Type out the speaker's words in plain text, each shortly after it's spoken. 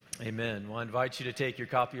Amen. Well, I invite you to take your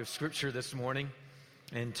copy of Scripture this morning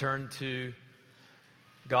and turn to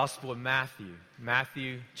Gospel of Matthew,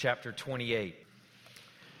 Matthew chapter 28.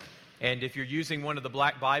 And if you're using one of the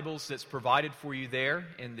black Bibles that's provided for you there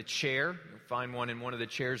in the chair, you'll find one in one of the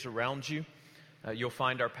chairs around you. You'll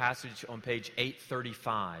find our passage on page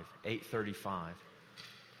 835, 835.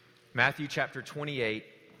 Matthew chapter 28,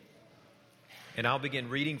 and I'll begin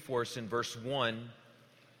reading for us in verse 1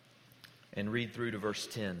 and read through to verse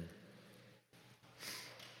 10.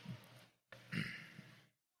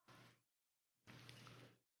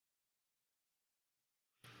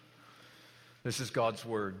 This is God's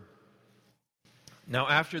word. Now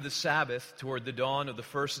after the Sabbath, toward the dawn of the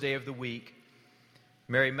first day of the week,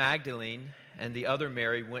 Mary Magdalene and the other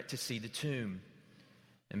Mary went to see the tomb.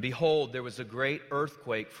 And behold, there was a great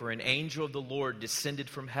earthquake, for an angel of the Lord descended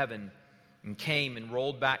from heaven and came and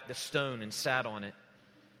rolled back the stone and sat on it.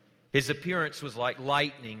 His appearance was like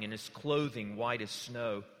lightning, and his clothing white as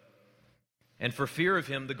snow. And for fear of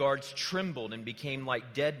him, the guards trembled and became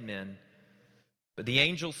like dead men. But the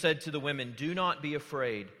angel said to the women, "Do not be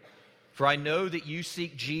afraid, for I know that you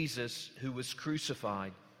seek Jesus who was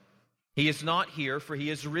crucified. He is not here, for he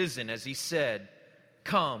is risen, as he said.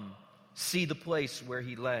 Come, see the place where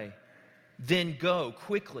he lay. Then go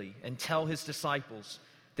quickly and tell his disciples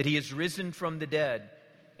that he is risen from the dead.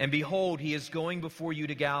 And behold, he is going before you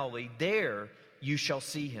to Galilee. There you shall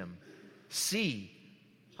see him. See,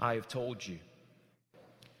 I have told you."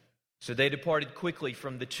 So they departed quickly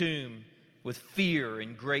from the tomb with fear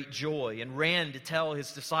and great joy, and ran to tell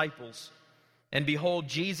his disciples. And behold,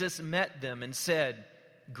 Jesus met them and said,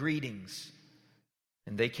 "Greetings."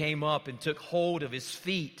 And they came up and took hold of his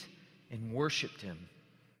feet and worshipped him.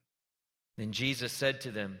 Then Jesus said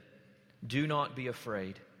to them, "Do not be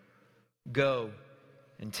afraid. Go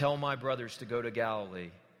and tell my brothers to go to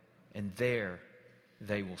Galilee, and there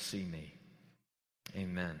they will see me."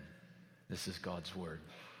 Amen. This is God's word.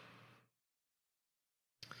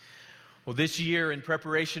 Well, this year, in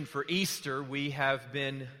preparation for Easter, we have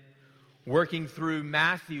been working through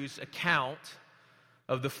Matthew's account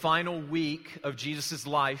of the final week of Jesus'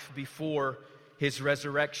 life before his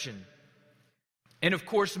resurrection. And of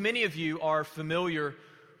course, many of you are familiar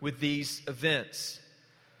with these events.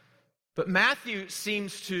 But Matthew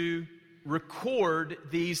seems to record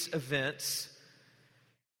these events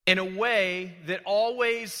in a way that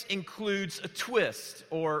always includes a twist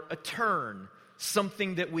or a turn,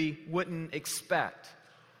 something that we wouldn't expect.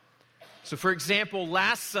 So, for example,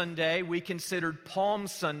 last Sunday we considered Palm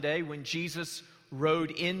Sunday, when Jesus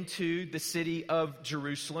rode into the city of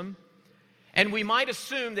Jerusalem. And we might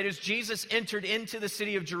assume that as Jesus entered into the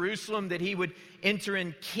city of Jerusalem, that he would enter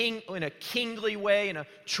in a kingly way, in a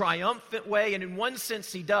triumphant way, and in one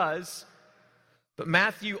sense he does. But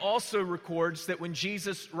Matthew also records that when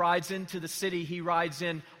Jesus rides into the city, he rides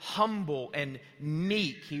in humble and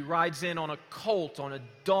meek. He rides in on a colt, on a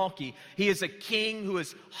donkey. He is a king who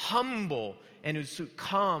is humble and who's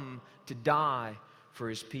come to die for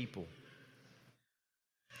his people.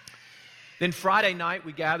 Then Friday night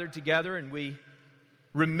we gathered together and we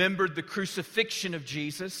remembered the crucifixion of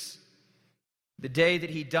Jesus, the day that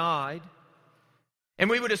he died. And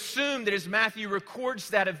we would assume that as Matthew records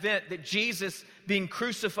that event, that Jesus being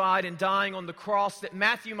crucified and dying on the cross, that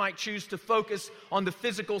Matthew might choose to focus on the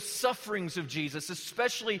physical sufferings of Jesus,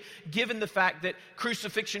 especially given the fact that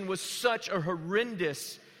crucifixion was such a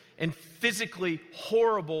horrendous and physically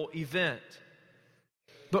horrible event.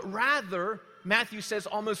 But rather, Matthew says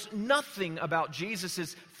almost nothing about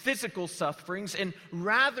Jesus' physical sufferings, and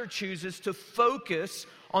rather chooses to focus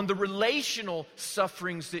on the relational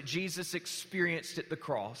sufferings that Jesus experienced at the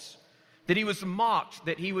cross. That he was mocked,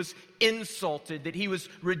 that he was insulted, that he was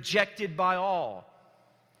rejected by all.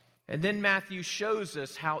 And then Matthew shows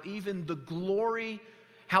us how the glory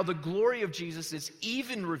of Jesus is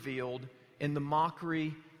even revealed in the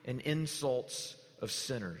mockery and insults of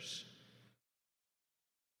sinners.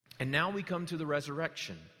 And now we come to the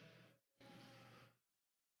resurrection.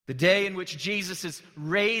 The day in which Jesus is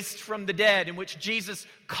raised from the dead, in which Jesus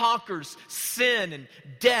conquers sin and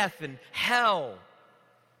death and hell.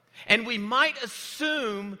 And we might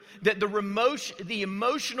assume that the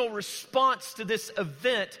emotional response to this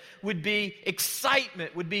event would be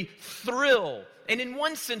excitement, would be thrill. And in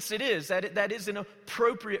one sense it is. That is an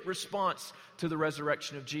appropriate response to the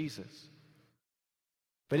resurrection of Jesus.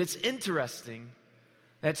 But it's interesting,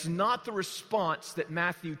 that's not the response that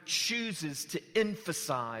Matthew chooses to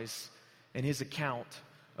emphasize in his account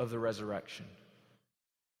of the resurrection.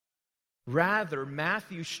 Rather,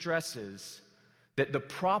 Matthew stresses that the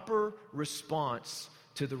proper response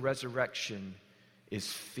to the resurrection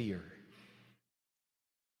is fear.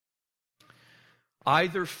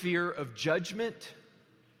 Either fear of judgment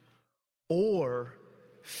or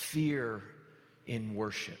fear in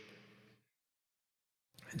worship.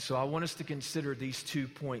 And so I want us to consider these 2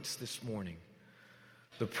 points this morning.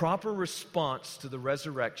 The proper response to the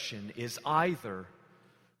resurrection is either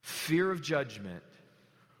fear of judgment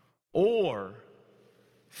or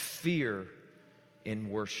fear in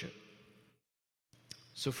worship.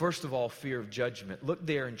 So first of all, fear of judgment. Look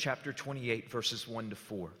there in chapter 28, verses 1 to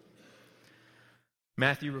 4.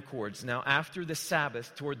 Matthew records, "Now after the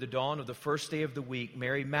Sabbath, toward the dawn of the first day of the week,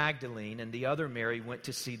 Mary Magdalene and the other Mary went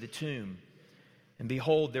to see the tomb. And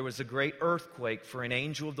behold, there was a great earthquake, for an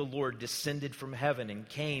angel of the Lord descended from heaven and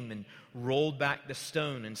came and rolled back the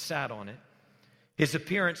stone and sat on it. His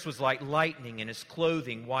appearance was like lightning and his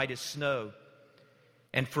clothing white as snow.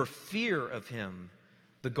 And for fear of him,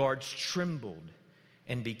 the guards trembled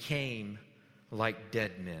and became like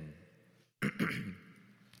dead men."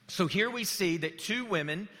 So here we see that 2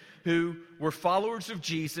 women who were followers of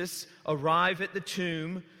Jesus arrive at the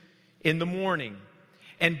tomb in the morning.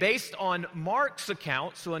 And based on Mark's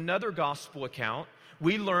account, so another gospel account,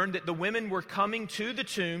 we learned that the women were coming to the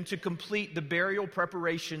tomb to complete the burial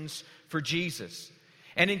preparations for Jesus.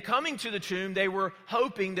 And in coming to the tomb, they were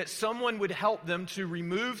hoping that someone would help them to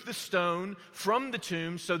remove the stone from the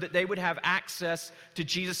tomb so that they would have access to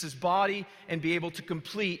Jesus' body and be able to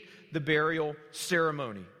complete the burial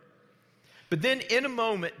ceremony. But then in a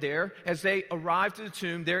moment there, as they arrive to the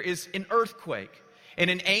tomb, there is an earthquake. And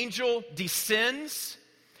an angel descends.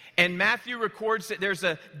 And Matthew records that there's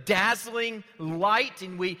a dazzling light.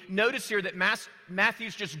 And we notice here that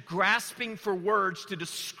Matthew's just grasping for words to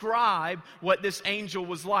describe what this angel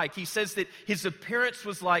was like. He says that his appearance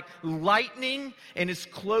was like lightning and his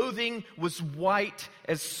clothing was white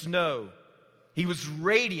as snow. He was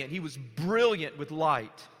radiant. He was brilliant with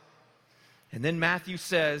light. And then Matthew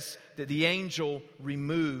says that the angel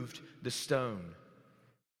removed the stone.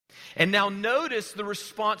 And now notice the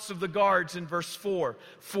response of the guards in verse 4.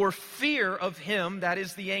 For fear of him, that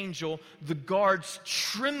is the angel, the guards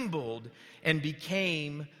trembled and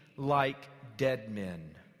became like dead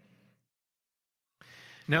men.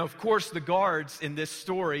 Now, of course, the guards in this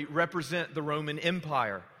story represent the Roman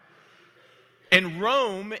Empire. And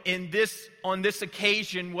Rome on this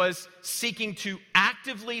occasion was seeking to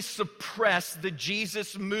actively suppress the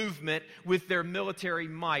Jesus movement with their military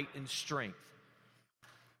might and strength.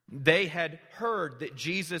 They had heard that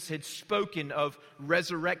Jesus had spoken of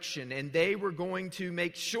resurrection, and they were going to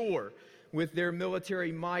make sure with their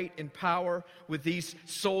military might and power, with these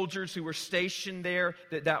soldiers who were stationed there,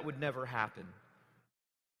 that would never happen.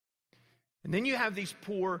 And then you have these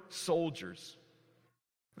poor soldiers.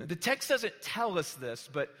 The text doesn't tell us this,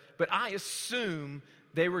 but I assume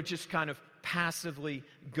they were just kind of passively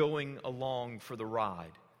going along for the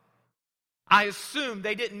ride. I assume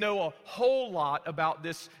they didn't know a whole lot about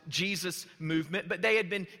this Jesus movement, but they had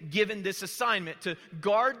been given this assignment to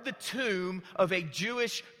guard the tomb of a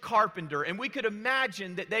Jewish carpenter. And we could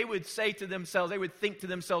imagine that they would say to themselves, they would think to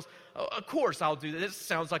themselves, oh, of course I'll do this. This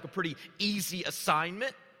sounds like a pretty easy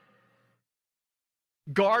assignment.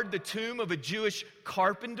 Guard the tomb of a Jewish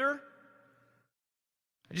carpenter?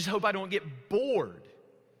 I just hope I don't get bored.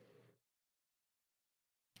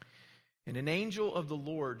 And an angel of the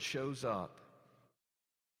Lord shows up.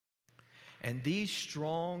 And these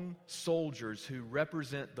strong soldiers who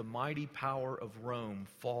represent the mighty power of Rome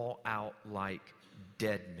fall out like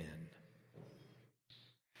dead men.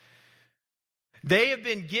 They have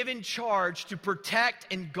been given charge to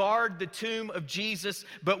protect and guard the tomb of Jesus,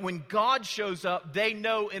 but when God shows up, they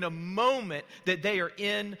know in a moment that they are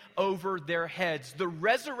in over their heads. The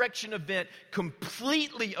resurrection event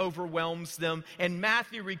completely overwhelms them, and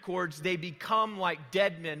Matthew records they become like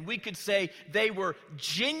dead men. We could say they were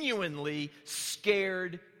genuinely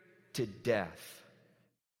scared to death.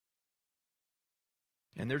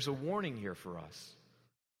 And there's a warning here for us.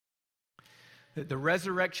 That the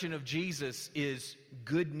resurrection of Jesus is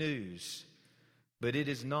good news, but it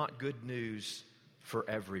is not good news for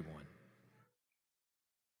everyone.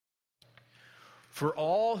 For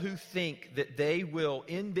all who think that they will,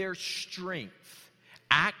 in their strength,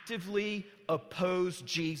 actively oppose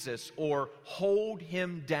Jesus or hold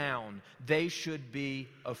him down, they should be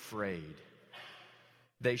afraid.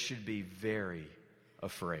 They should be very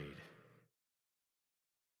afraid.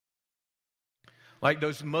 Like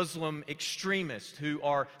those Muslim extremists who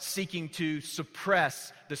are seeking to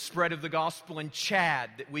suppress the spread of the gospel in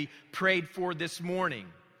Chad that we prayed for this morning.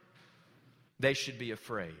 They should be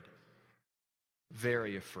afraid.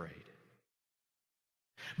 Very afraid.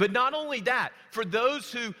 But not only that, for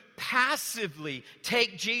those who passively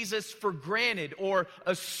take Jesus for granted or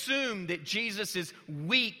assume that Jesus is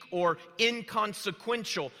weak or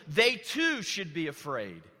inconsequential, they too should be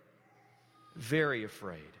afraid. Very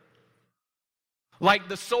afraid. Like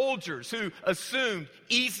the soldiers who assumed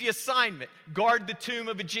easy assignment, guard the tomb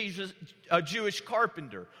of a Jewish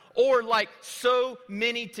carpenter. Or like so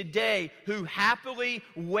many today who happily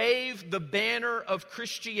wave the banner of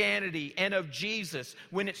Christianity and of Jesus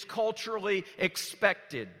when it's culturally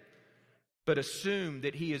expected, but assume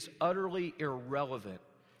that he is utterly irrelevant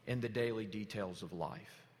in the daily details of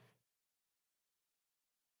life.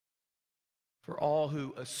 For all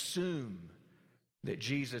who assume that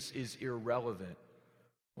Jesus is irrelevant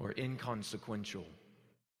or inconsequential,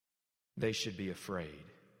 they should be afraid,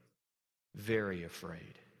 very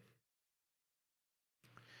afraid.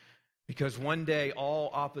 Because one day all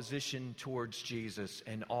opposition towards Jesus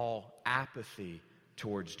and all apathy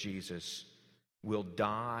towards Jesus will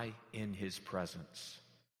die in his presence.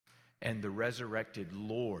 And the resurrected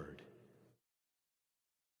Lord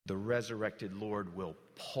will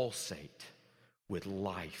pulsate with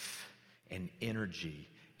life and energy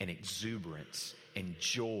and exuberance and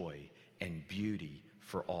joy and beauty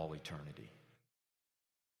for all eternity.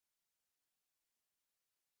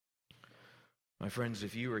 My friends,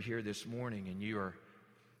 if you are here this morning and you are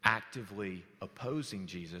actively opposing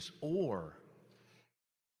Jesus or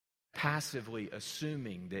passively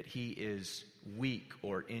assuming that he is weak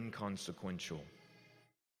or inconsequential,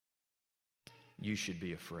 you should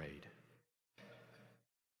be afraid.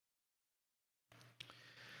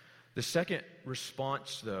 The second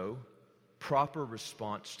response, though, proper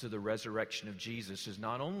response to the resurrection of Jesus is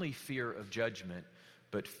not only fear of judgment,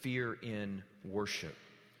 but fear in worship.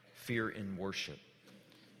 Fear in worship.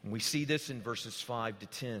 And we see this in verses 5 to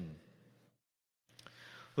 10.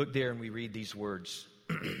 Look there and we read these words.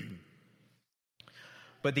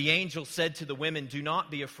 But the angel said to the women, "Do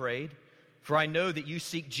not be afraid, for I know that you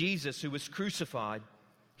seek Jesus who was crucified.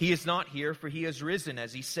 He is not here, for he has risen,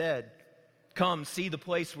 as he said. Come, see the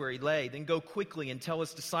place where he lay. Then go quickly and tell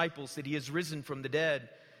his disciples that he has risen from the dead.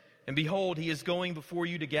 And behold, he is going before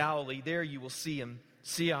you to Galilee. There you will see him.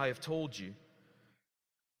 See, I have told you."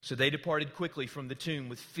 So they departed quickly from the tomb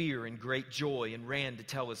with fear and great joy and ran to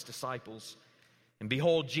tell his disciples. And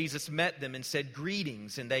behold, Jesus met them and said,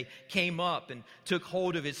 "Greetings." And they came up and took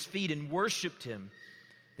hold of his feet and worshipped him.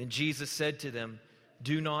 Then Jesus said to them,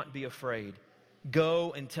 "Do not be afraid.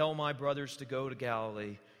 Go and tell my brothers to go to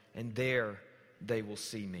Galilee, and there they will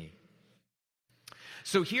see me."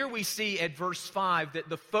 So here we see at verse 5 that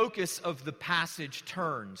the focus of the passage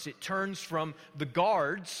turns. It turns from the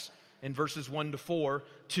guards in verses 1 to 4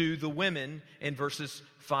 to the women in verses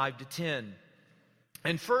 5 to 10.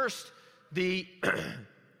 And first, the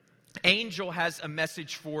angel has a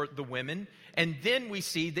message for the women, and then we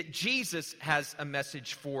see that Jesus has a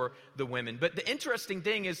message for the women. But the interesting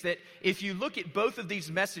thing is that if you look at both of these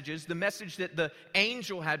messages, the message that the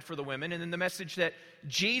angel had for the women and then the message that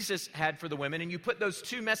Jesus had for the women, and you put those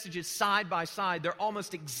two messages side by side, they're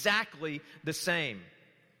almost exactly the same.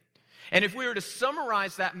 And if we were to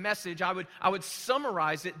summarize that message, I would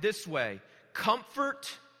summarize it this way: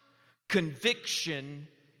 comfort, conviction,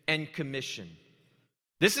 and commission.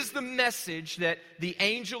 This is the message that the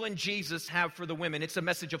angel and Jesus have for the women. It's a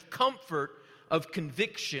message of comfort, of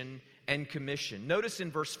conviction, and commission. Notice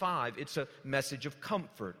in verse 5, it's a message of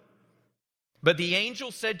comfort. But the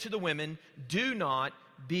angel said to the women, "Do not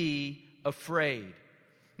be afraid."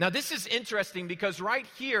 Now this is interesting because right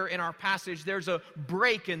here in our passage, there's a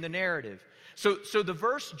break in the narrative. So the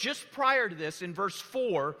verse just prior to this, in verse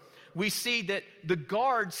 4, we see that the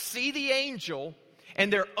guards see the angel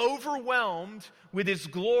and they're overwhelmed with his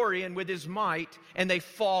glory and with his might, and they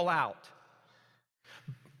fall out.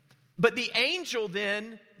 But the angel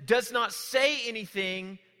then does not say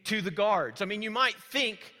anything to the guards. I mean, you might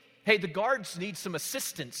think, hey, the guards need some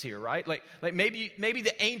assistance here, right? Like maybe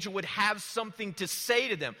the angel would have something to say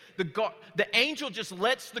to them. The angel just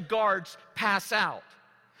lets the guards pass out.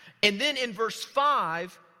 And then in verse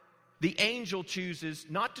 5, the angel chooses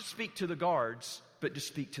not to speak to the guards, but to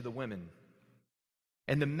speak to the women.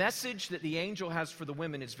 And the message that the angel has for the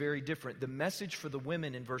women is very different. The message for the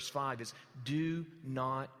women in verse 5 is, "Do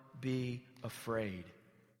not be afraid."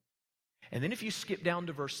 And then if you skip down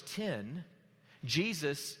to verse 10,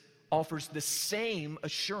 Jesus offers the same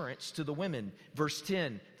assurance to the women. Verse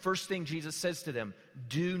 10, first thing Jesus says to them,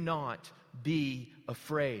 "Do not be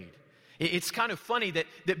afraid." It's kind of funny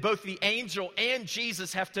that both the angel and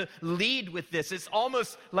Jesus have to lead with this. It's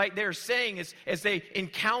almost like they're saying as they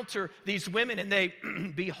encounter these women and they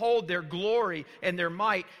behold their glory and their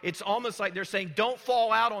might, it's almost like they're saying, don't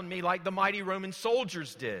fall out on me like the mighty Roman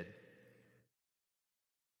soldiers did.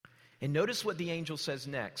 And notice what the angel says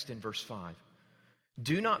next in verse 5.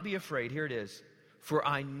 Do not be afraid, here it is, for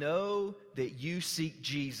I know that you seek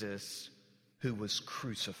Jesus who was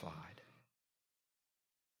crucified.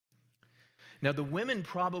 Now, the women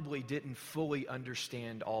probably didn't fully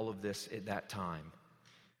understand all of this at that time.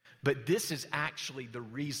 But this is actually the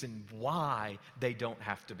reason why they don't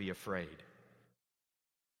have to be afraid.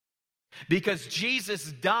 Because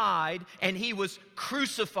Jesus died and he was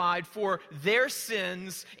crucified for their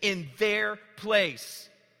sins in their place.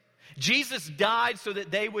 Jesus died so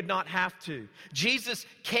that they would not have to. Jesus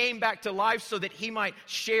came back to life so that he might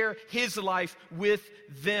share his life with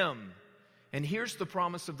them. And here's the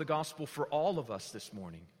promise of the gospel for all of us this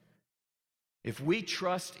morning. If we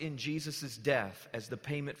trust in Jesus' death as the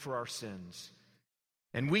payment for our sins,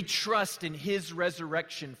 and we trust in his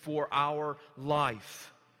resurrection for our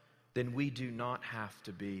life, then we do not have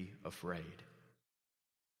to be afraid.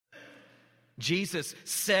 Jesus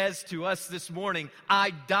says to us this morning,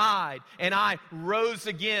 I died and I rose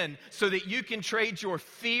again so that you can trade your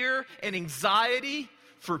fear and anxiety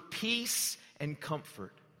for peace and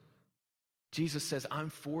comfort. Jesus says, I'm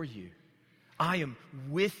for you. I am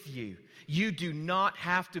with you. You do not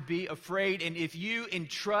have to be afraid. And if you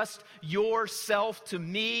entrust yourself to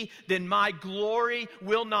me, then my glory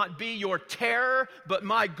will not be your terror, but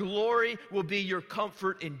my glory will be your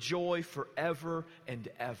comfort and joy forever and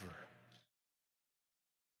ever.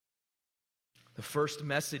 The first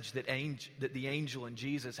message that the angel and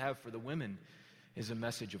Jesus have for the women is a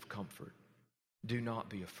message of comfort. Do not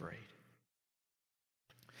be afraid.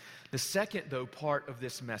 The second, though, part of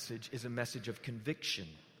this message is a message of conviction.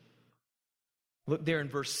 Look there in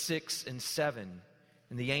verse 6 and 7,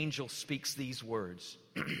 and the angel speaks these words.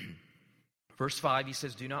 Verse 5, he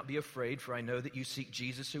says, do not be afraid, for I know that you seek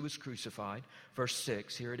Jesus who was crucified. Verse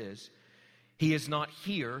 6, here it is. He is not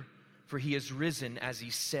here, for he is risen as he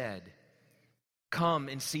said. Come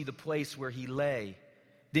and see the place where he lay.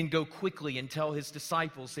 Then go quickly and tell his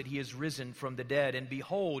disciples that he is risen from the dead. And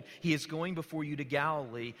behold, he is going before you to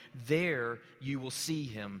Galilee. There you will see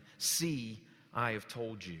him. See, I have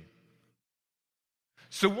told you.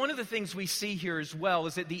 So one of the things we see here as well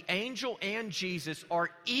is that the angel and Jesus are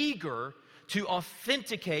eager to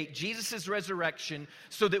authenticate Jesus' resurrection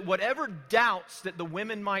so that whatever doubts that the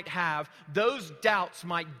women might have, those doubts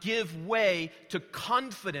might give way to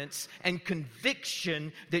confidence and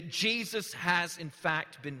conviction that Jesus has in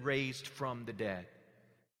fact been raised from the dead.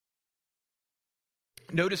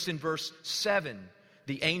 Notice in verse 7,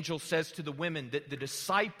 the angel says to the women that the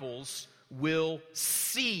disciples will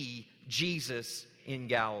see Jesus in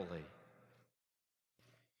Galilee.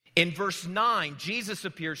 In verse 9, Jesus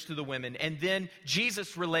appears to the women, and then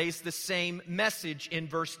Jesus relays the same message in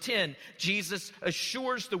verse 10. Jesus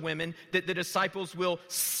assures the women that the disciples will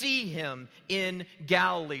see him in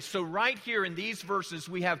Galilee. So right here in these verses,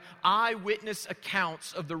 we have eyewitness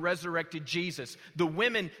accounts of the resurrected Jesus. The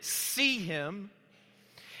women see him,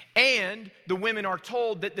 and the women are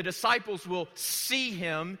told that the disciples will see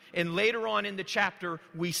him. And later on in the chapter,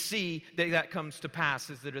 we see that comes to pass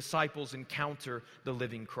as the disciples encounter the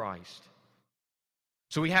living Christ.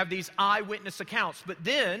 So we have these eyewitness accounts. But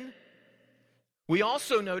then we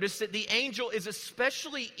also notice that the angel is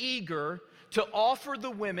especially eager to offer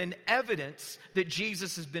the women evidence that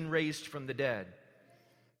Jesus has been raised from the dead.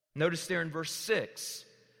 Notice there in verse 6,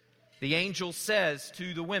 the angel says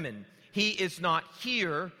to the women, he is not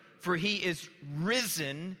here, for he is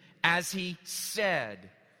risen as he said.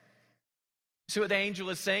 See what the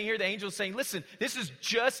angel is saying here? The angel is saying, listen, this is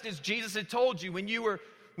just as Jesus had told you. When you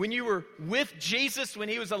were with Jesus, when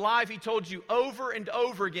he was alive, he told you over and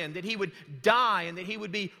over again that he would die and that he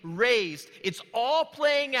would be raised. It's all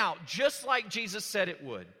playing out just like Jesus said it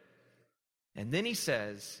would. And then he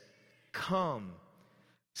says, come,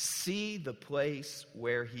 see the place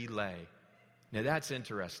where he lay. Now that's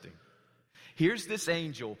interesting. Here's this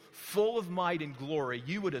angel full of might and glory.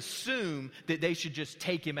 You would assume that they should just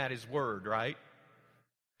take him at his word, right?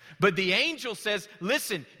 But the angel says,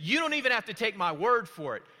 listen, you don't even have to take my word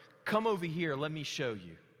for it. Come over here, let me show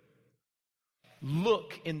you.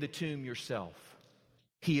 Look in the tomb yourself.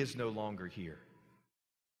 He is no longer here.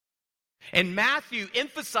 And Matthew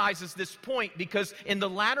emphasizes this point because in the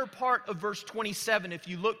latter part of verse 27, if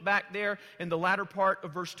you look back there in the latter part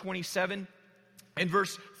of verse 27, in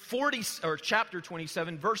verse 40, or chapter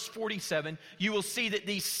 27, verse 47, you will see that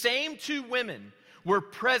these same two women were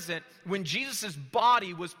present when Jesus'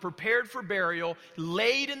 body was prepared for burial,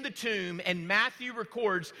 laid in the tomb, and Matthew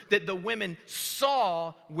records that the women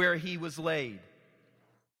saw where he was laid.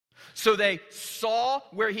 So they saw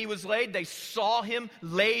where he was laid. They saw him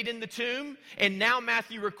laid in the tomb. And now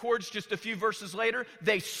Matthew records just a few verses later,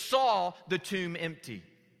 they saw the tomb empty.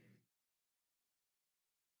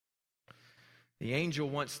 The angel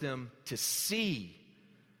wants them to see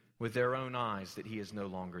with their own eyes that he is no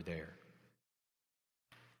longer there.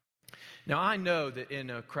 Now, I know that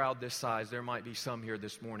in a crowd this size, there might be some here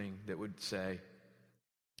this morning that would say,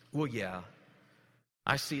 well, yeah,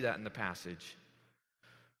 I see that in the passage.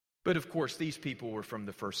 But of course, these people were from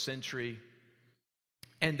the first century,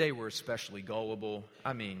 and they were especially gullible.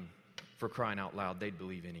 I mean, for crying out loud, they'd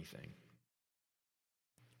believe anything.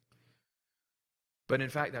 But in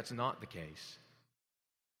fact, that's not the case.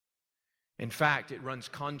 In fact, it runs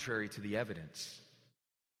contrary to the evidence.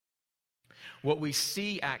 What we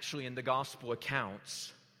see actually in the gospel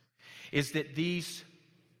accounts is that these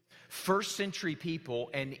first century people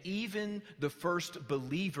and even the first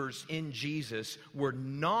believers in Jesus were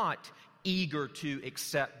not eager to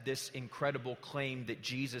accept this incredible claim that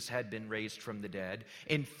Jesus had been raised from the dead.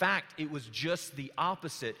 In fact, it was just the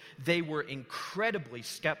opposite. They were incredibly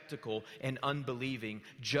skeptical and unbelieving,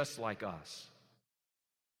 just like us.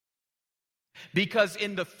 Because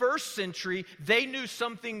in the first century, they knew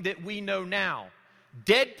something that we know now.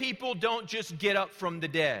 Dead people don't just get up from the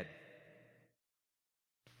dead.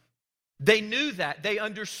 They knew that. They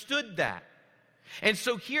understood that. And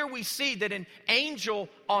so here we see that an angel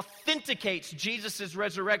authenticates Jesus'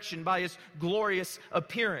 resurrection by his glorious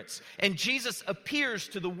appearance. And Jesus appears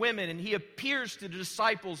to the women and he appears to the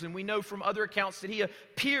disciples. And we know from other accounts that he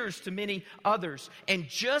appears to many others. And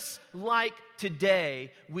just like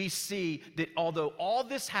today, we see that although all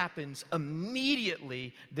this happens,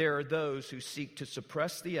 immediately there are those who seek to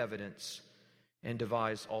suppress the evidence and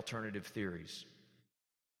devise alternative theories.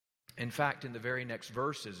 In fact, in the very next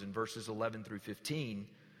verses, in verses 11 through 15,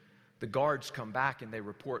 the guards come back and they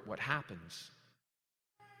report what happens.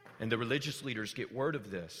 And the religious leaders get word of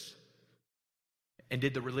this. And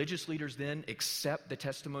did the religious leaders then accept the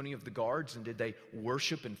testimony of the guards? And did they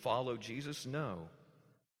worship and follow Jesus? No.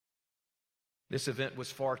 This event was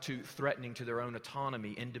far too threatening to their own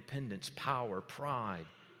autonomy, independence, power, pride.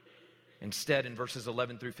 Instead, in verses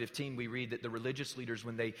 11 through 15, we read that the religious leaders,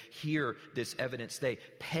 when they hear this evidence, they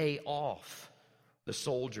pay off the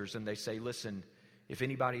soldiers and they say, listen, if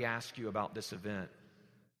anybody asks you about this event,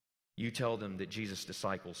 you tell them that Jesus'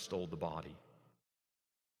 disciples stole the body.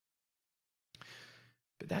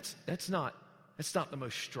 But that's not the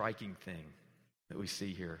most striking thing that we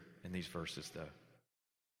see here in these verses, though.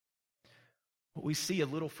 What we see a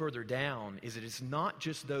little further down is it is not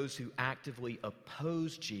just those who actively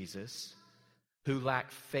oppose Jesus who lack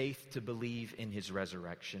faith to believe in his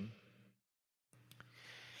resurrection.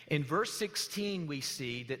 In verse 16, we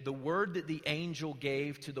see that the word that the angel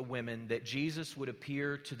gave to the women that Jesus would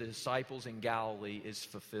appear to the disciples in Galilee is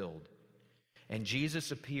fulfilled. And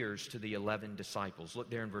Jesus appears to the 11 disciples. Look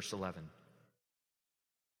there in verse 11.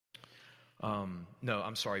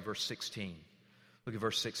 Verse 16. Look at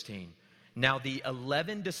verse 16. Now the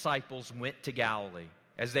 11 disciples went to Galilee,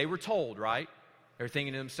 as they were told, right? They're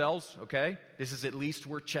thinking to themselves, okay, this is at least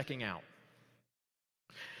worth checking out.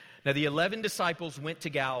 Now the 11 disciples went to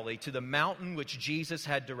Galilee, to the mountain which Jesus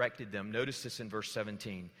had directed them. Notice this in verse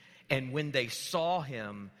 17. And when they saw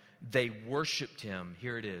him, they worshiped him.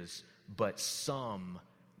 Here it is. But some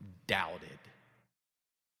doubted.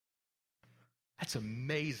 That's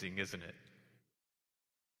amazing, isn't it?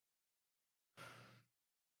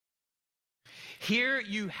 Here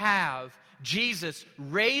you have Jesus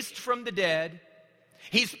raised from the dead.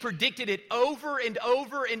 He's predicted it over and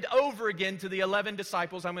over and over again to the 11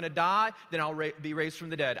 disciples. I'm going to die, then I'll be raised from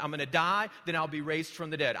the dead. I'm going to die, then I'll be raised from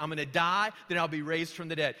the dead. I'm going to die, then I'll be raised from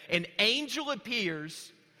the dead. An angel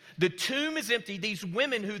appears. The tomb is empty. These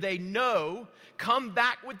women who they know come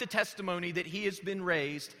back with the testimony that he has been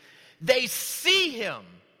raised. They see him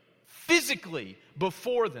physically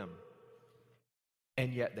before them,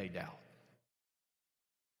 and yet they doubt.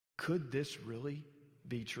 Could this really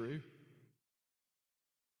be true?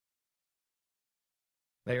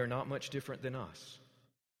 They are not much different than us.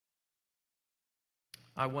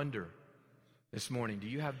 I wonder this morning, do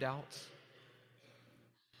you have doubts?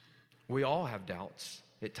 We all have doubts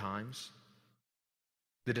at times.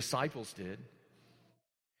 The disciples did.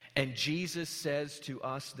 And Jesus says to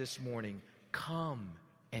us this morning, come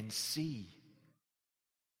and see.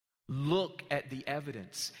 look at the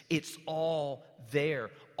evidence. It's all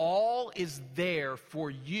there. All is there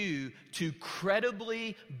for you to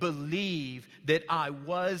credibly believe that I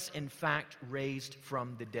was, in fact, raised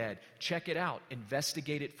from the dead. Check it out.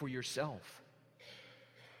 Investigate it for yourself.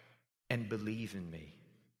 And believe in me.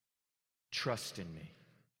 Trust in me.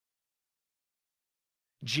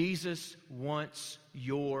 Jesus wants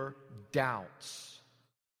your doubts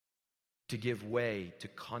to give way to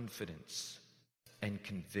confidence and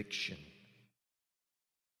conviction.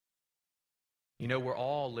 You know, we're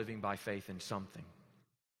all living by faith in something.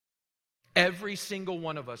 Every single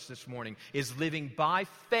one of us this morning is living by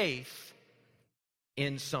faith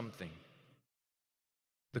in something.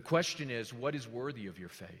 The question is, what is worthy of your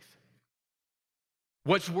faith?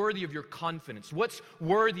 What's worthy of your confidence? What's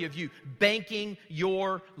worthy of you banking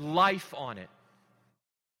your life on it?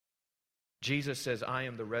 Jesus says, I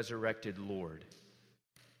am the resurrected Lord,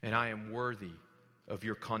 and I am worthy of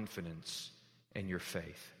your confidence and your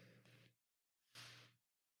faith.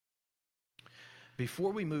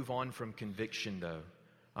 Before we move on from conviction, though,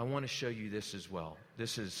 I want to show you this as well.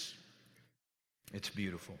 It's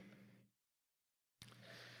beautiful.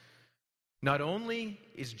 Not only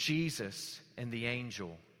is Jesus and the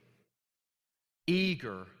angel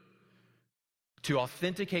eager to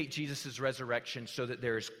authenticate Jesus' resurrection so that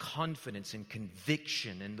there is confidence and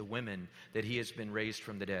conviction in the women that he has been raised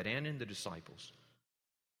from the dead and in the disciples.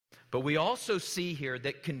 But we also see here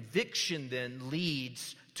that conviction then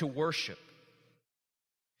leads to worship.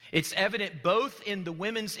 It's evident both in the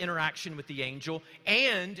women's interaction with the angel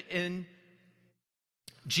and in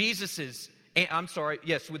with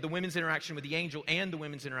the women's interaction with the angel and the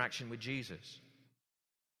women's interaction with Jesus.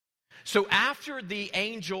 So after the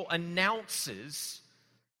angel announces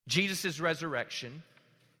Jesus' resurrection,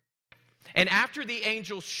 and after the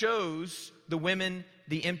angel shows the women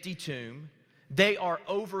the empty tomb, they are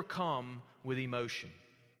overcome with emotion.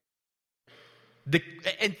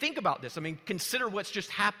 And think about this. Consider what's just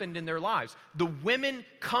happened in their lives. The women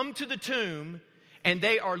come to the tomb and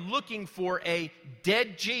they are looking for a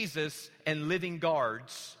dead Jesus and living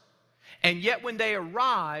guards. And yet when they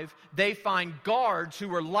arrive, they find guards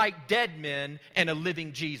who are like dead men and a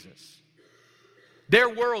living Jesus. Their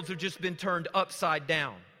worlds have just been turned upside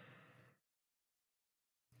down.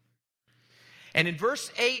 And in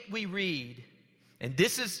verse 8 we read, and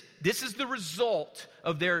this is the result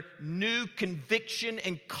of their new conviction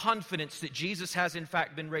and confidence that Jesus has in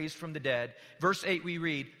fact been raised from the dead. Verse 8 we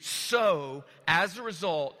read, so as a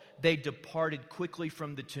result, they departed quickly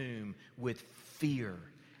from the tomb with fear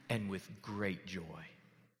and with great joy.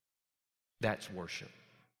 That's worship.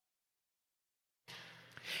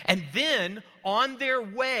 And then, on their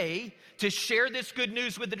way to share this good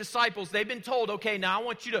news with the disciples, they've been told, okay, now I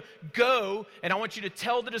want you to go and I want you to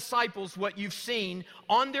tell the disciples what you've seen.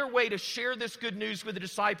 On their way to share this good news with the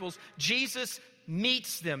disciples, Jesus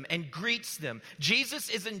meets them and greets them. Jesus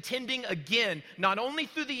is intending again, not only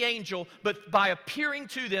through the angel, but by appearing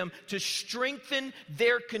to them to strengthen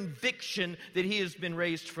their conviction that he has been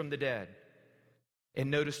raised from the dead.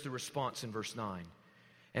 And notice the response in verse 9.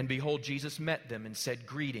 And behold, Jesus met them and said,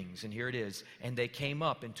 greetings. And here it is. And they came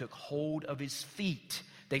up and took hold of his feet.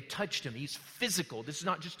 They touched him. He's physical. This is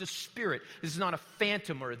not just a spirit. This is not a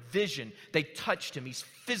phantom or a vision. They touched him. He's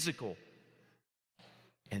physical.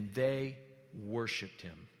 And they worshiped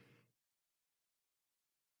him.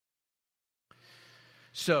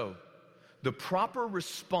 So, the proper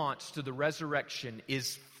response to the resurrection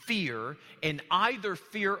is fear, and either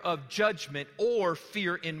fear of judgment or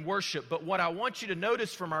fear in worship. But what I want you to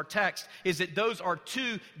notice from our text is that those are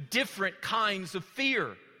two different kinds of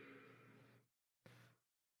fear.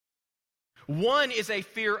 One is a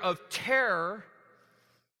fear of terror,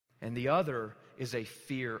 and the other is a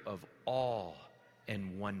fear of awe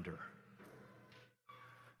and wonder.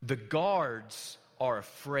 The guards are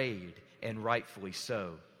afraid, and rightfully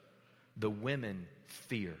so. The women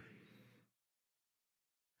fear.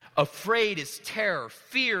 Afraid is terror.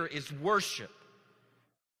 Fear is worship.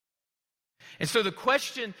 And so the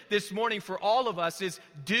question this morning for all of us is,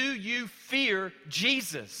 do you fear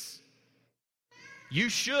Jesus? You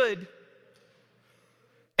should.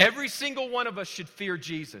 Every single one of us should fear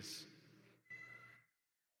Jesus.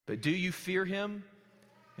 But do you fear him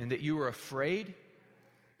and that you are afraid?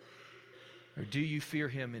 Or do you fear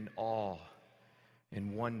him in awe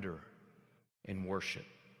and wonder and worship?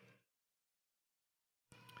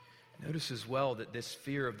 Notice as well that this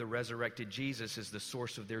fear of the resurrected Jesus is the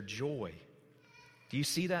source of their joy. Do you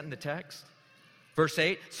see that in the text? Verse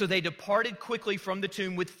 8, so they departed quickly from the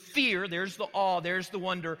tomb with fear, there's the awe, there's the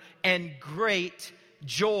wonder, and great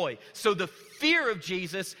joy. So the fear of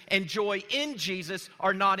Jesus and joy in Jesus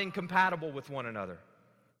are not incompatible with one another.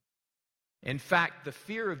 In fact, the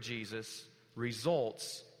fear of Jesus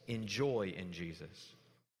results in joy in Jesus.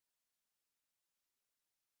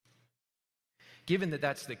 Given that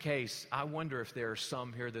that's the case, I wonder if there are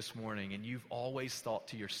some here this morning and you've always thought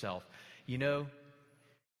to yourself, you know,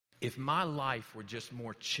 if my life were just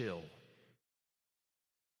more chill,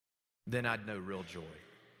 then I'd know real joy.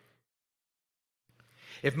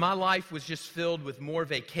 If my life was just filled with more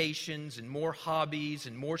vacations and more hobbies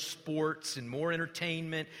and more sports and more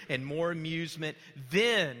entertainment and more amusement,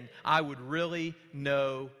 then I would really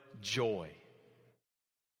know joy.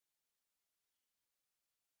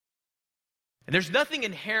 And there's nothing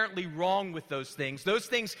inherently wrong with those things. Those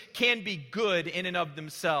things can be good in and of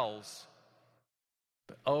themselves.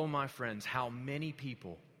 But oh, my friends, how many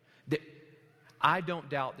people that I don't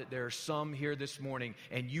doubt that there are some here this morning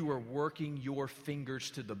and you are working your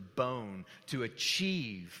fingers to the bone to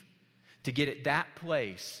achieve, to get at that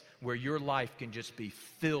place where your life can just be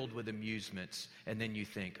filled with amusements, and then you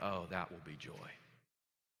think, oh, that will be joy.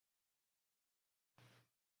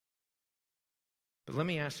 But let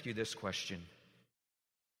me ask you this question.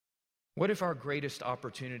 What if our greatest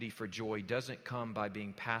opportunity for joy doesn't come by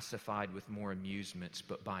being pacified with more amusements,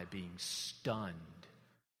 but by being stunned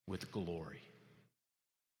with glory?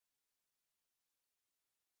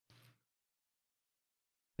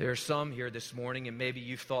 There are some here this morning, and maybe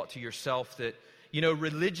you've thought to yourself that, you know,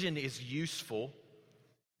 religion is useful,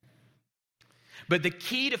 but the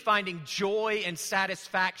key to finding joy and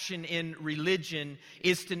satisfaction in religion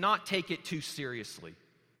is to not take it too seriously.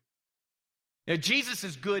 Now, Jesus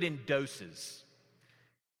is good in doses.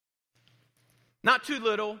 Not too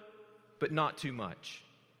little, but not too much.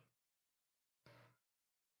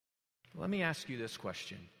 Let me ask you this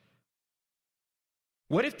question.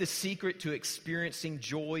 What if the secret to experiencing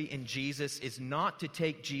joy in Jesus is not to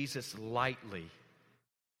take Jesus lightly,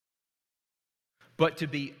 but to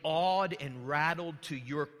be awed and rattled to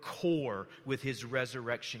your core with his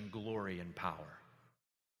resurrection glory and power?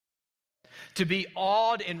 To be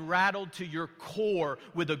awed and rattled to your core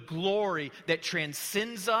with a glory that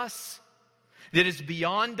transcends us, that is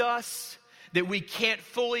beyond us, that we can't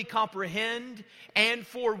fully comprehend, and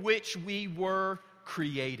for which we were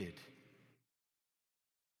created.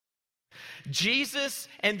 Jesus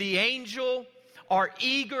and the angel are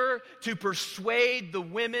eager to persuade the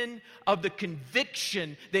women of the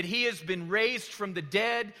conviction that he has been raised from the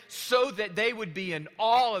dead, so that they would be in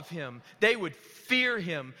awe of him, they would fear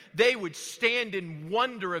him, they would stand in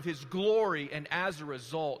wonder of his glory, and as a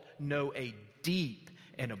result know a deep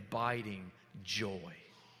and abiding joy.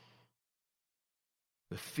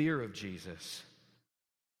 The fear of Jesus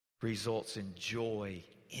results in joy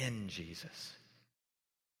in Jesus.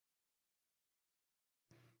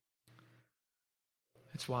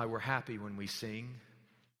 That's why we're happy when we sing,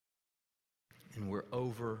 and we're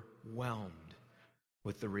overwhelmed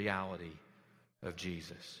with the reality of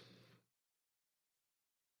Jesus.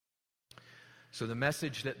 So the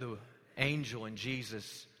message that the angel and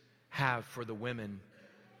Jesus have for the women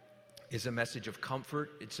is a message of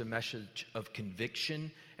comfort, it's a message of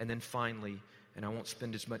conviction, and then finally, and I won't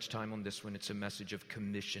spend as much time on this one, it's a message of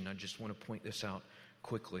commission. I just want to point this out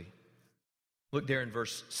quickly. Look there in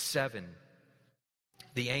verse 7.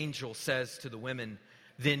 The angel says to the women,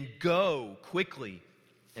 "Then go quickly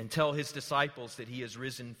and tell his disciples that he has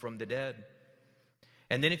risen from the dead."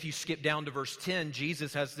 And then if you skip down to verse 10,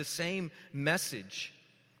 Jesus has the same message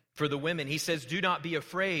for the women. He says, "Do not be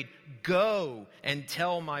afraid. Go and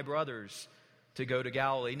tell my brothers to go to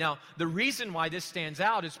Galilee." Now, the reason why this stands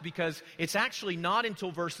out is because it's actually not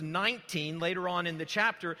until verse 19, later on in the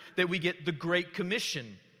chapter, that we get the Great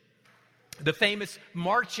Commission. The famous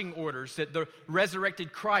marching orders that the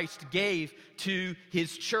resurrected Christ gave to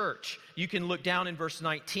his church. You can look down in verse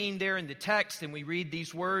 19 there in the text, and we read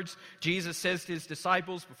these words. Jesus says to his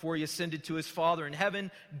disciples before he ascended to his Father in heaven,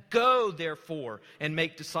 "Go, therefore, and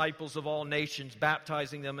make disciples of all nations,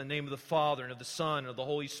 baptizing them in the name of the Father and of the Son and of the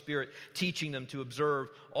Holy Spirit, teaching them to observe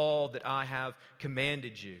all that I have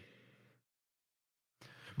commanded you."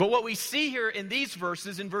 But what we see here in these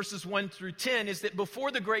verses, in verses 1 through 10, is that before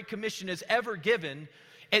the Great Commission is ever given,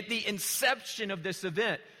 at the inception of this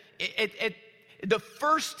event, at the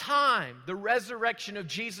first time the resurrection of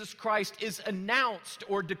Jesus Christ is announced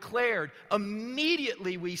or declared,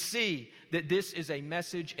 immediately we see that this is a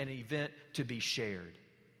message and event to be shared.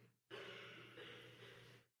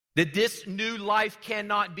 That this new life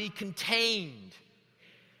cannot be contained,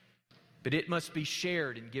 but it must be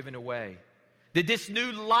shared and given away. That this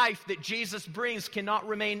new life that Jesus brings cannot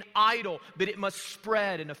remain idle, but it must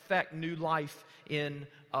spread and affect new life in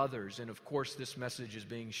others. And of course, this message is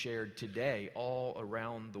being shared today all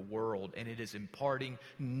around the world, and it is imparting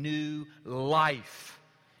new life,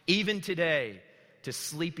 even today, to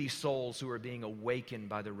sleepy souls who are being awakened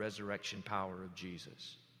by the resurrection power of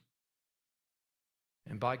Jesus.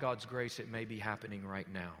 And by God's grace, it may be happening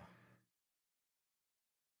right now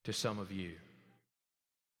to some of you.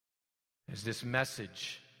 As this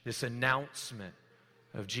message, this announcement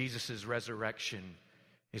of Jesus' resurrection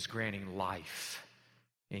is granting life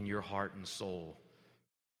in your heart and soul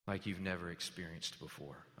like you've never experienced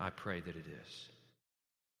before. I pray that it is.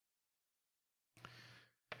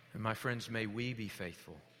 And my friends, may we be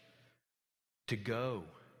faithful to go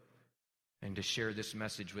and to share this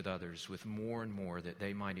message with others with more and more that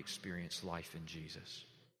they might experience life in Jesus.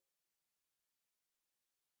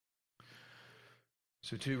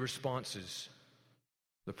 So 2 responses.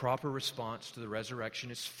 The proper response to the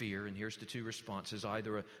resurrection is fear, and here's the 2 responses: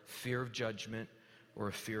 either a fear of judgment or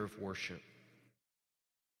a fear of worship,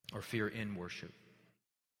 or fear in worship.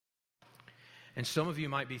 And some of you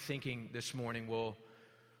might be thinking this morning, well,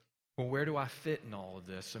 where do I fit in all of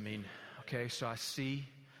this? I mean, okay, so I see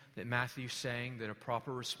that Matthew's saying that a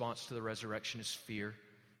proper response to the resurrection is fear.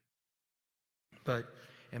 But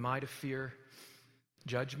am I to fear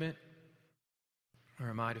judgment, or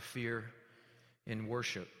am I to fear in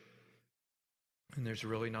worship? And there's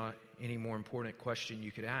really not any more important question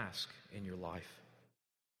you could ask in your life.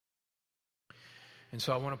 And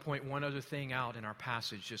so I want to point one other thing out in our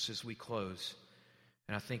passage just as we close,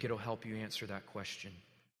 and I think it'll help you answer that question.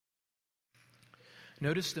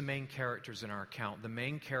 Notice the main characters in our account, the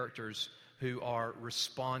main characters who are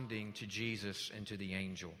responding to Jesus and to the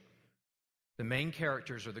angel. The main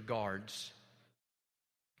characters are the guards.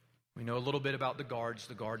 We know a little bit about the guards.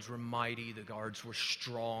 The guards were mighty. The guards were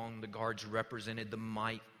strong. The guards represented the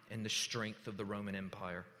might and the strength of the Roman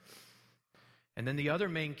Empire. And then the other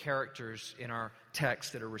main characters in our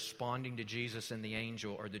text that are responding to Jesus and the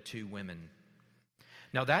angel are the 2 women.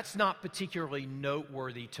 Now, that's not particularly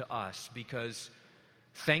noteworthy to us because,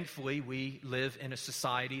 thankfully, we live in a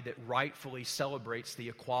society that rightfully celebrates the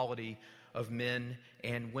equality of men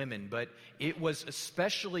and women. But it was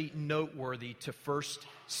especially noteworthy to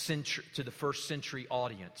the first century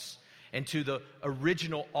audience and to the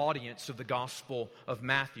original audience of the Gospel of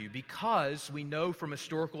Matthew, because we know from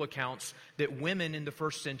historical accounts that women in the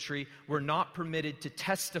first century were not permitted to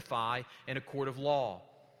testify in a court of law.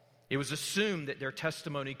 It was assumed that their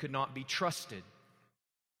testimony could not be trusted.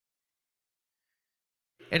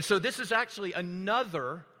 And so this is actually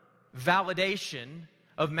another validation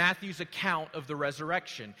of Matthew's account of the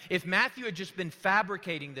resurrection. If Matthew had just been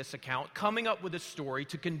fabricating this account, coming up with a story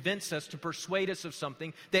to convince us, to persuade us of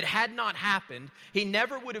something that had not happened, he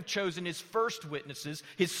never would have chosen his first witnesses,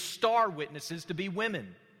 his star witnesses, to be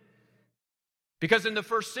women. Because in the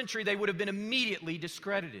first century, they would have been immediately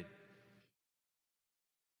discredited.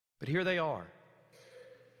 But here they are,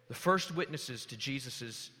 the first witnesses to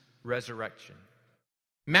Jesus' resurrection.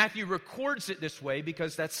 Matthew records it this way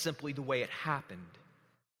because that's simply the way it happened.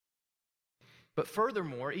 But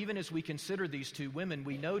furthermore, even as we consider these 2 women,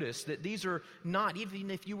 we notice that these are not, even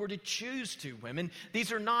if you were to choose 2 women,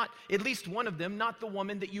 these are not, at least one of them, not the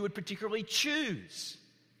woman that you would particularly choose.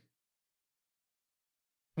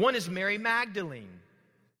 One is Mary Magdalene.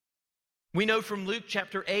 We know from Luke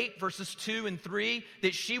chapter 8, verses 2 and 3,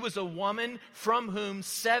 that she was a woman from whom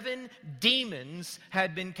 7 demons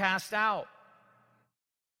had been cast out.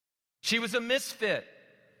 She was a misfit.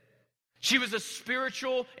 She was a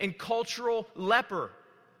spiritual and cultural leper.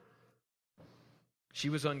 She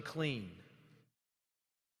was unclean.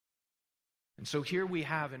 And so here we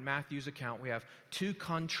have in Matthew's account, we have 2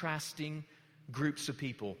 contrasting groups of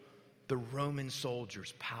people. The Roman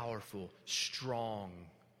soldiers, powerful, strong,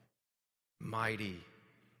 mighty.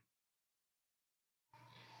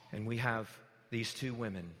 And we have these 2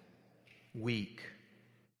 women, weak,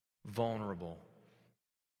 vulnerable,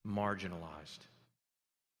 marginalized.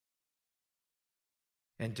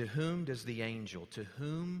 And to whom does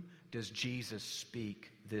Jesus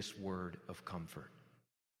speak this word of comfort?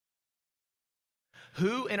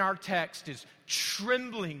 Who in our text is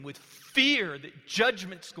trembling with fear that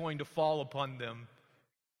judgment's going to fall upon them?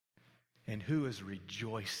 And who is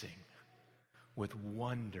rejoicing with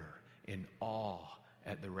wonder and awe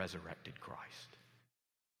at the resurrected Christ?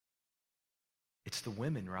 It's the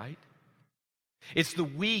women, right? It's the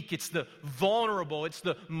weak, it's the vulnerable, it's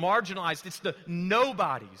the marginalized, it's the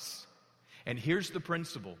nobodies. And here's the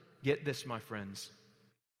principle. Get this, my friends.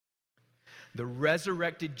 The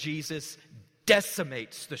resurrected Jesus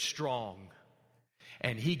decimates the strong,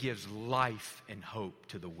 and he gives life and hope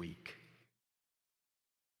to the weak.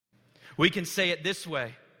 We can say it this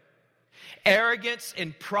way: arrogance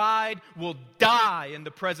and pride will die in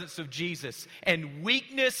the presence of Jesus, and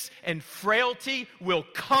weakness and frailty will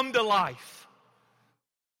come to life.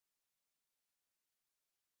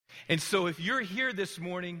 And so if you're here this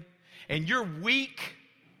morning and you're weak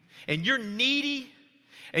and you're needy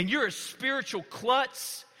and you're a spiritual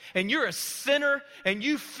klutz and you're a sinner and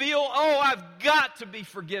you feel, oh, I've got to be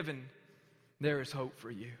forgiven, there is hope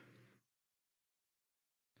for you.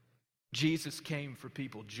 Jesus came for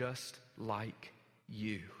people just like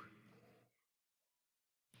you.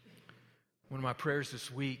 One of my prayers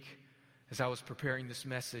this week as I was preparing this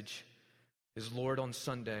message is, Lord, on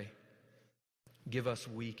Sunday, give us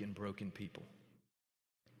weak and broken people.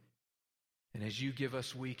 And as you give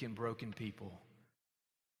us weak and broken people,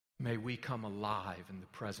 may we come alive in the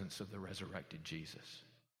presence of the resurrected Jesus.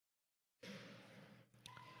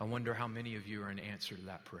 I wonder how many of you are in answer to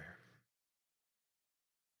that prayer.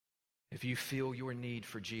 If you feel your need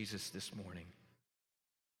for Jesus this morning,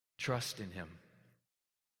 trust in Him.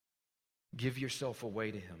 Give yourself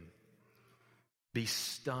away to Him. Be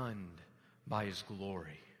stunned by His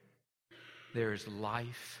glory. There is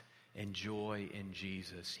life and joy in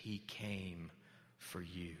Jesus. He came for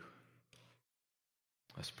you.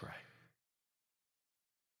 Let's pray.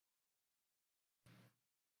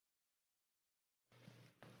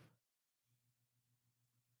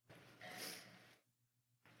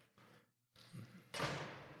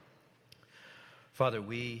 Father,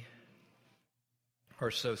 we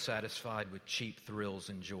are so satisfied with cheap thrills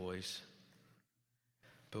and joys,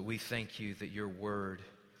 but we thank you that your word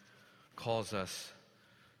calls us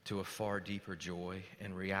to a far deeper joy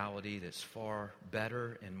and reality that's far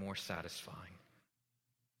better and more satisfying.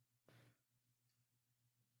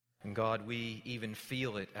 And God, we even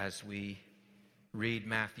feel it as we read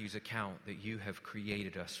Matthew's account that you have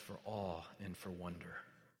created us for awe and for wonder.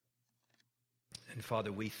 And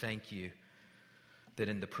Father, we thank you that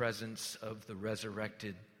in the presence of the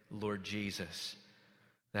resurrected Lord Jesus,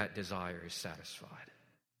 that desire is satisfied.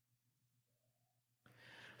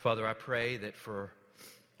 Father, I pray that for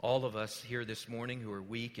all of us here this morning who are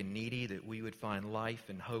weak and needy, that we would find life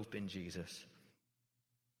and hope in Jesus.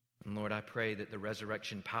 And Lord, I pray that the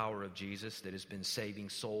resurrection power of Jesus that has been saving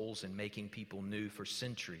souls and making people new for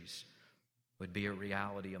centuries would be a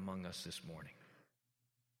reality among us this morning.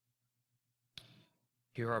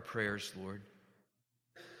 Hear our prayers, Lord.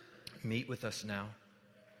 Meet with us now.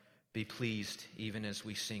 Be pleased even as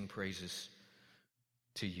we sing praises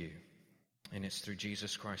to you. And it's through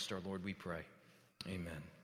Jesus Christ our Lord we pray. Amen.